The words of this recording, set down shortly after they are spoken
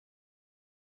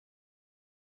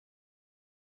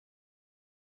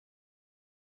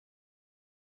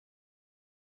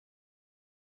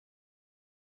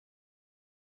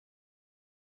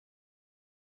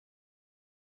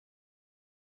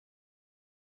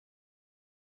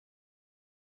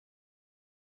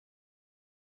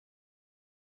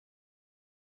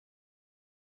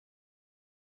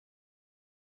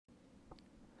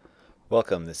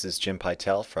Welcome, this is Jim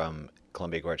Pytel from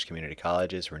Columbia Gorge Community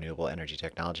College's Renewable Energy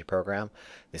Technology program.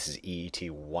 This is EET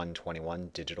 121,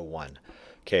 Digital 1.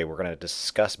 Okay, we're going to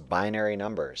discuss binary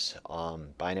numbers.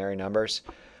 Binary numbers,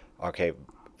 okay,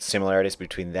 similarities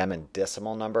between them and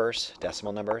decimal numbers.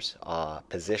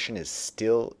 Position is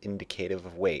still indicative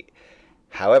of weight.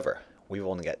 However, we've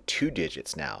only got two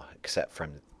digits now, except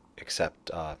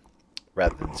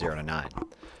rather than 0 to 9.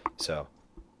 So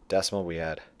decimal we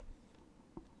had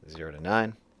 0 to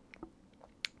 9.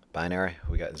 Binary,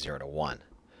 we got 0 to 1.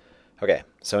 Okay,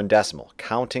 so in decimal,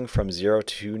 counting from 0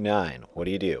 to 9, what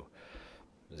do you do?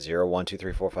 0, 1, 2,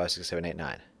 3, 4, 5, 6, 7, 8,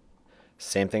 9.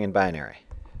 Same thing in binary.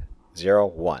 0,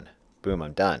 1. Boom,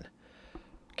 I'm done.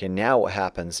 Okay, now what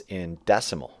happens in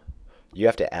decimal? You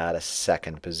have to add a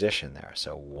second position there.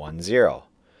 So 1, 0.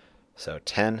 So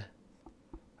 10,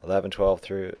 11, 12,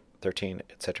 through 13,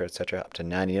 etc., up to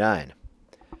 99.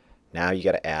 Now you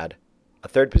got to add a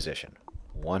third position,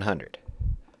 100,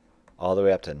 all the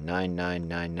way up to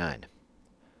 9999.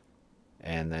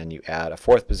 And then you add a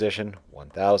fourth position,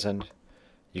 1000.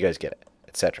 You guys get it,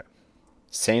 etc.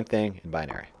 Same thing in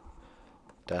binary.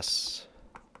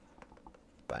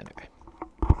 Binary.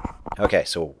 Okay,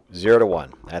 so 0 to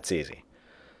 1, that's easy.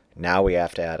 Now we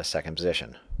have to add a second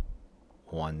position,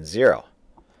 1, 0.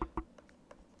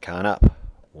 Count up,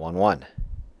 1, 1.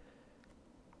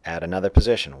 Add another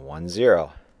position, 1,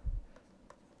 0.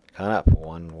 Count up,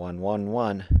 1, 1, 1,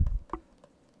 1.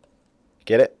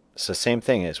 Get it? So same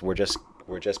thing is we're just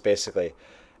basically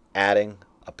adding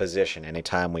a position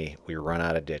anytime we run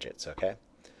out of digits, okay?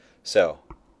 So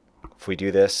if we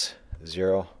do this,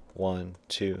 0, 1,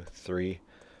 2, 3,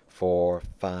 4,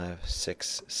 5,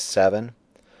 6, 7,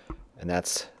 and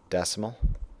that's decimal.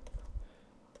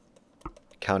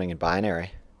 Counting in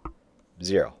binary,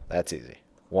 0, that's easy.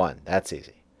 1, that's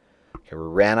easy. Okay, we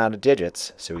ran out of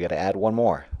digits, so we got to add one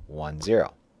more. 1,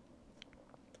 0.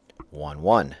 1,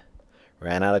 1.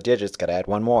 Ran out of digits, got to add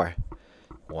one more.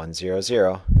 1, 0,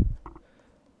 0.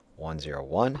 1, 0,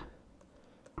 1.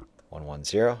 1, 1,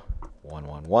 0. 1,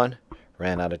 1, 1.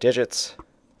 Ran out of digits.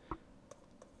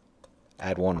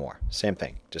 Add one more. Same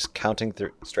thing, just counting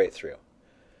straight through.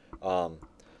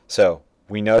 So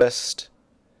we noticed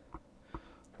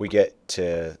we get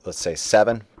to, let's say,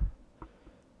 7.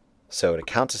 So to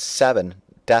count to 7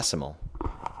 decimal,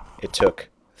 it took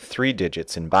 3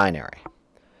 digits in binary.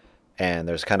 And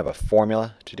there's kind of a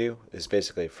formula to do. It's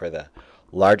basically for the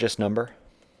largest number.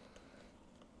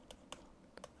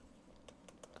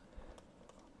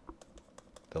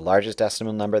 The largest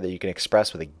decimal number that you can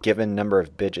express with a given number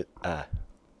of bits.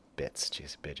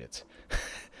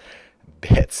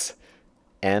 Bits.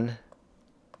 N.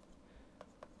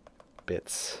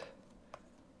 Bits.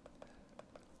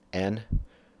 N.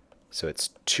 So it's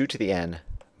 2 to the n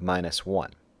minus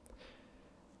 1.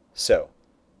 So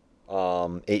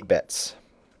 8 bits.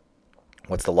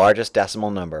 What's the largest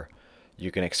decimal number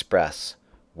you can express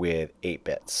with 8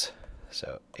 bits?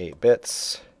 So 8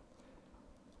 bits.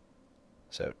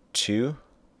 So 2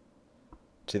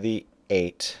 to the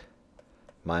 8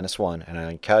 minus 1. And on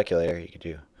a calculator, you could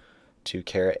do 2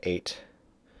 caret 8.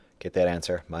 Get that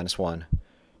answer, minus 1.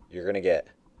 You're going to get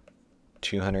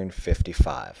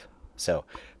 255. So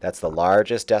that's the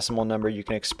largest decimal number you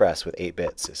can express with 8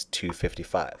 bits is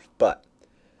 255. But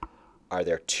are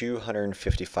there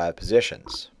 255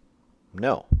 positions?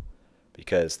 No,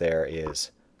 because there is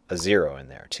a 0 in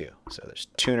there too. So there's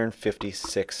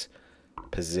 256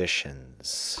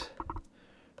 positions.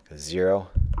 Because 0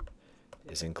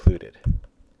 is included.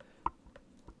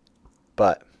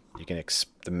 But you can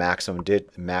the maximum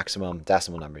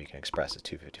decimal number you can express is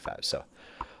 255. So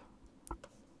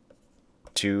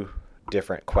 2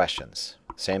 different questions.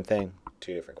 Same thing,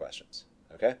 2 different questions.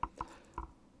 Okay?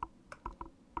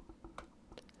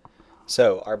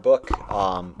 So our book,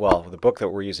 the book that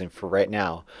we're using for right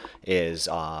now is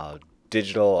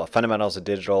Digital Fundamentals of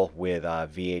Digital with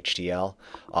VHDL.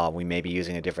 We may be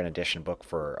using a different edition book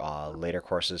for later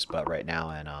courses, but right now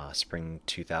in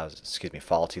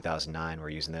fall 2009, we're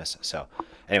using this. So,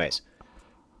 anyways,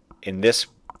 in this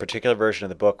particular version of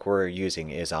the book we're using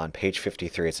is on page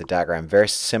 53. It's a diagram very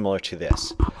similar to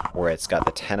this, where it's got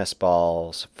the tennis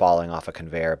balls falling off a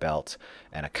conveyor belt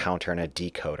and a counter and a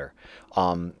decoder.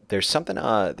 There's something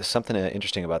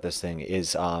interesting about this thing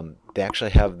is they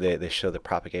actually they show the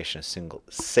propagation of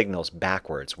signals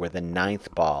backwards, where the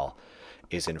 9th ball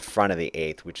is in front of the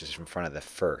 8th, which is in front of the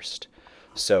 1st.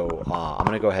 So I'm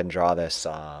going to go ahead and draw this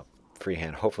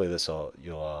freehand. Hopefully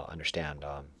you'll understand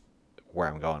where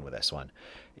I'm going with this one.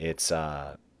 It's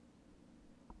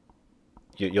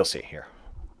you'll see here.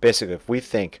 Basically, if we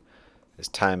think as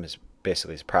time is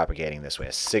basically propagating this way,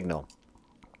 a signal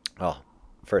Well,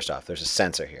 first off, there's a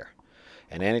sensor here.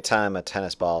 And anytime a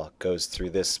tennis ball goes through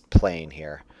this plane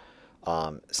here,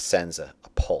 sends a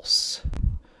pulse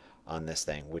on this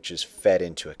thing, which is fed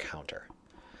into a counter.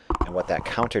 And what that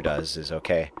counter does is,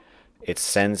 okay, it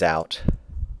sends out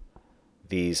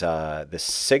this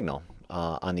signal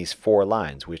on these 4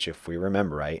 lines, which, if we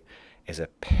remember right, is a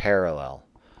parallel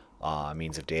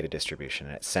means of data distribution.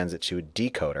 And it sends it to a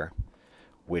decoder,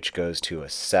 which goes to a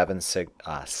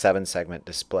 7-segment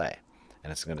display,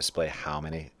 and it's going to display how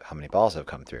many balls have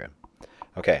come through.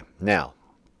 Okay, now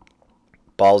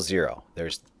ball 0.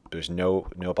 There's no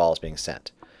balls being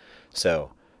sent,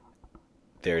 so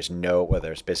there's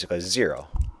basically 0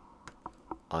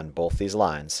 on both these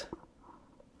lines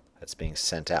that's being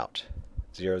sent out.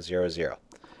 0, 0, 0,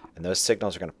 and those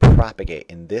signals are going to propagate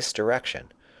in this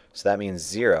direction. So that means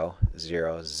 0,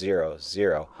 0, 0,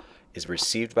 0 is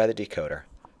received by the decoder,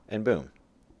 and boom,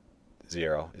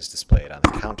 0 is displayed on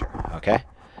the counter. Okay?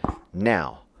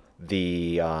 Now,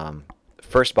 the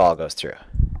first ball goes through.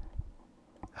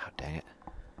 Oh, dang it.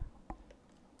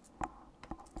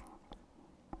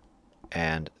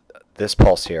 And this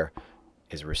pulse here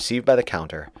is received by the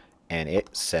counter, and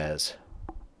it says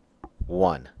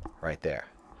 1 right there.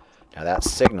 Now that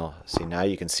signal, see, now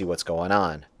you can see what's going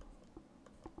on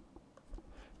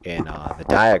in the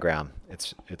diagram.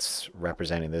 It's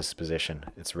representing this position.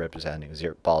 It's representing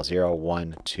ball 0,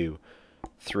 1, 2,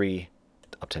 3,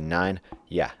 up to 9.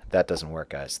 Yeah, that doesn't work,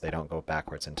 guys. They don't go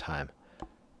backwards in time.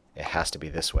 It has to be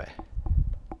this way.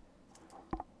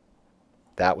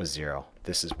 That was 0.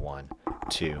 This is 1,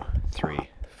 2, 3,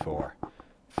 4,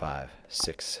 5,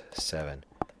 6, 7,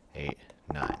 8,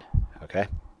 9. Okay?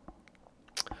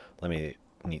 Let me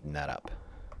neaten that up.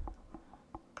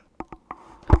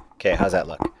 Okay, how's that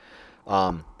look?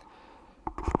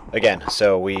 Again,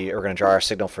 so we are going to draw our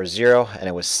signal for 0, and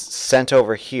it was sent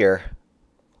over here,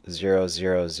 0,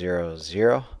 0, 0,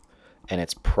 0, and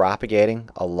it's propagating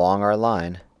along our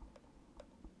line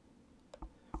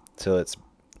till it's,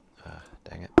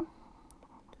 dang it,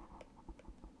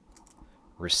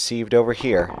 received over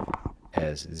here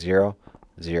as 0,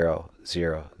 0,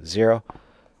 0, 0.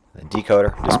 The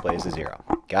decoder displays the 0.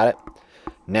 Got it?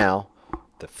 Now,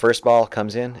 the first ball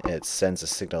comes in, it sends a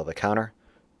signal to the counter,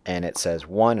 and it says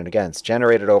 1, and again, it's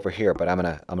generated over here, but I'm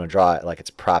gonna draw it like it's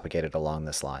propagated along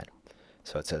this line.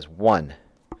 So it says 1,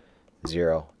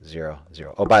 0, 0,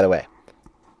 0. Oh, by the way,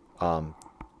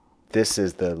 this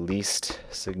is the least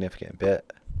significant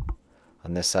bit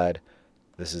on this side.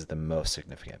 This is the most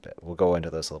significant bit. We'll go into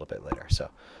those a little bit later.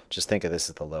 So just think of this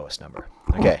as the lowest number.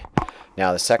 Okay,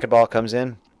 now the second ball comes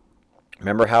in.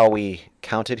 Remember how we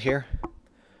counted here?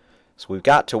 So we've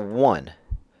got to 1,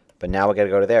 but now we've got to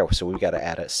go to there. So we've got to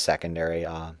add a secondary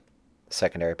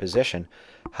position.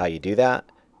 How you do that?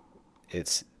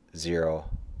 It's 0,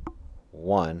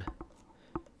 1,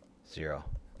 0,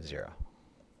 0.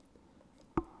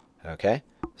 Okay,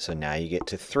 so now you get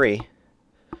to 3.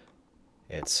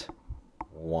 It's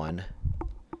 1,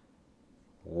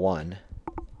 1,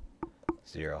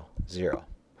 0, 0.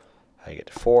 How you get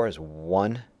to 4 is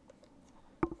 1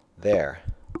 there.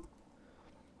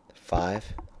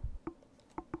 5,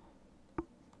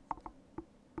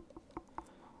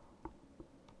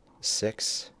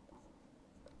 6,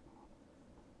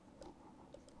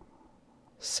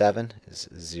 7 is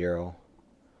 0,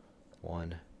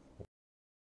 1,